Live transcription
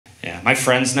Yeah, my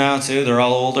friends now too, they're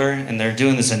all older and they're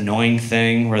doing this annoying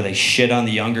thing where they shit on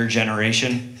the younger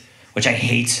generation, which I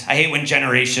hate. I hate when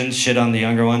generations shit on the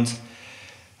younger ones.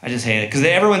 I just hate it because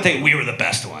everyone think we were the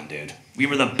best one, dude. We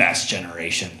were the best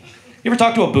generation. You ever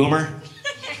talk to a boomer?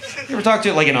 You ever talk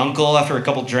to like an uncle after a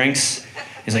couple drinks?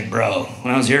 He's like, bro,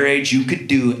 when I was your age, you could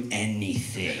do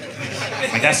anything.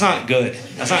 Like, that's not good.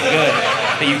 That's not good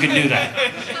that you could do that.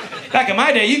 Back in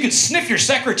my day, you could sniff your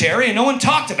secretary and no one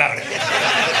talked about it.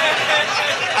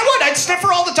 I would. I'd sniff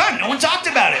her all the time. No one talked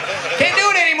about it. Can't do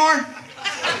it anymore.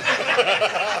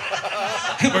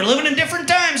 We're living in different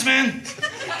times, man.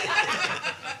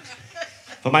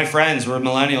 But my friends were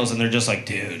millennials, and they're just like,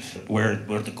 dude, we're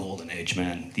the golden age,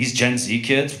 man. These Gen Z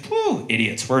kids, whew,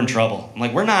 idiots. We're in trouble. I'm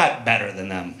like, we're not better than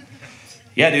them.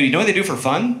 Yeah, dude, you know what they do for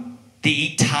fun? They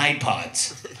eat Tide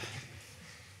Pods.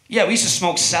 Yeah, we used to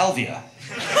smoke salvia.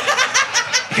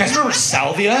 You guys remember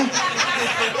salvia?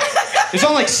 It was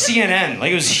on like CNN.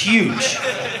 Like, it was huge.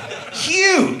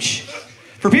 Huge.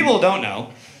 For people who don't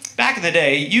know, back in the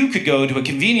day, you could go to a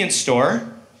convenience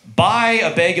store, buy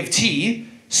a bag of tea,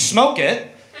 smoke it,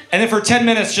 and then for 10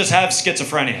 minutes just have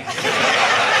schizophrenia.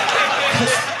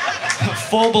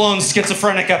 Full-blown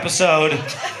schizophrenic episode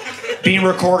being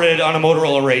recorded on a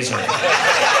Motorola Razr.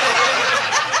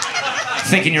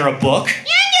 Thinking you're a book.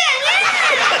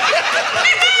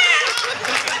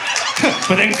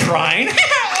 But then crying.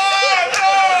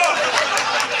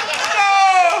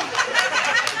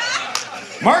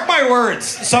 Mark my words,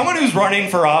 someone who's running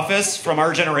for office from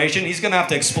our generation, he's gonna have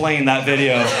to explain that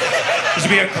video. There's gonna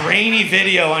be a grainy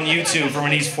video on YouTube from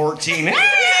when he's 14.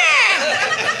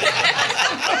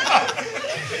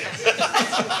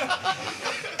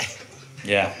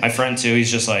 Yeah, my friend too,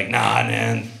 he's just like, nah,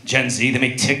 man, Gen Z, they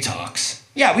make TikToks.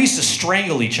 Yeah, we used to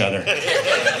strangle each other.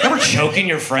 Remember choking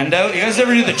your friend out? You guys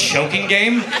ever do the choking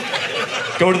game?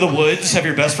 Go to the woods, have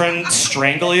your best friend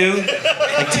strangle you,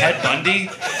 like Ted Bundy?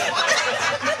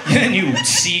 And you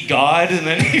see God, and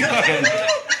then you fucking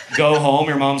go home.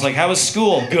 Your mom's like, how was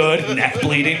school? Good. Neck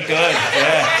bleeding? Good.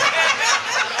 Yeah.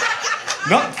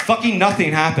 Fucking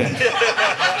nothing happened.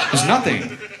 There's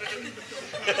nothing.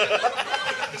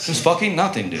 There's fucking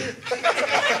nothing, dude.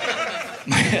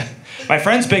 My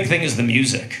friend's big thing is the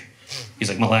music. He's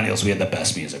like, millennials, we had the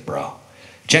best music, bro.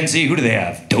 Gen Z, who do they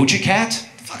have? Doja Cat?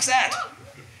 What the fuck's that?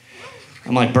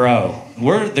 I'm like, bro,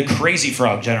 we're the Crazy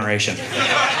Frog generation.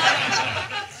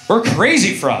 We're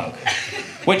Crazy Frog.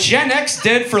 What Gen X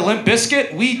did for Limp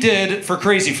Bizkit, we did for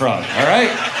Crazy Frog, all right?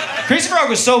 Crazy Frog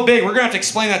was so big, we're gonna have to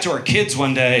explain that to our kids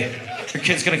one day. Your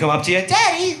kid's gonna come up to you,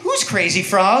 Daddy, who's Crazy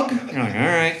Frog? You're like, all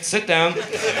right, sit down.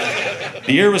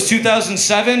 The year was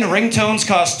 2007, ringtones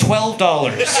cost $12.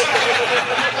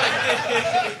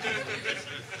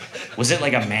 Was it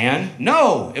like a man?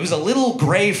 No, it was a little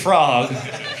gray frog.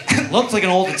 It looked like an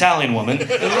old Italian woman.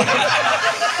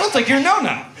 It looked like your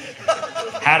Nona.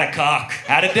 Had a cock,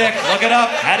 had a dick, look it up,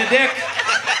 had a dick.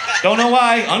 Don't know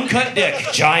why, uncut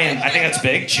dick, giant, I think that's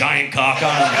big, giant cock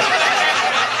on him.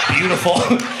 Beautiful,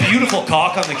 beautiful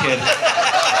cock on the kid.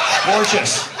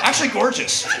 Gorgeous, actually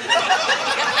gorgeous.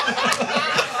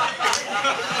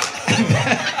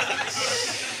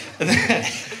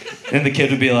 And the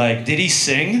kid would be like, did he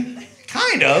sing?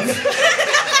 Kind of.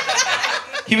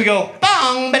 He would go,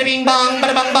 bong, bada bing bong,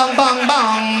 bada bong bong bong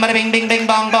bong, bada bing bing bing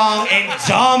bong bong, and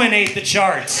dominate the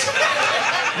charts.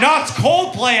 Knocked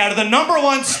Coldplay out of the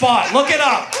 #1 spot. Look it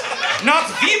up.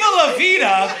 Knocked Viva La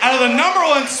Vida out of the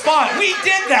 #1 spot. We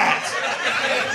did that.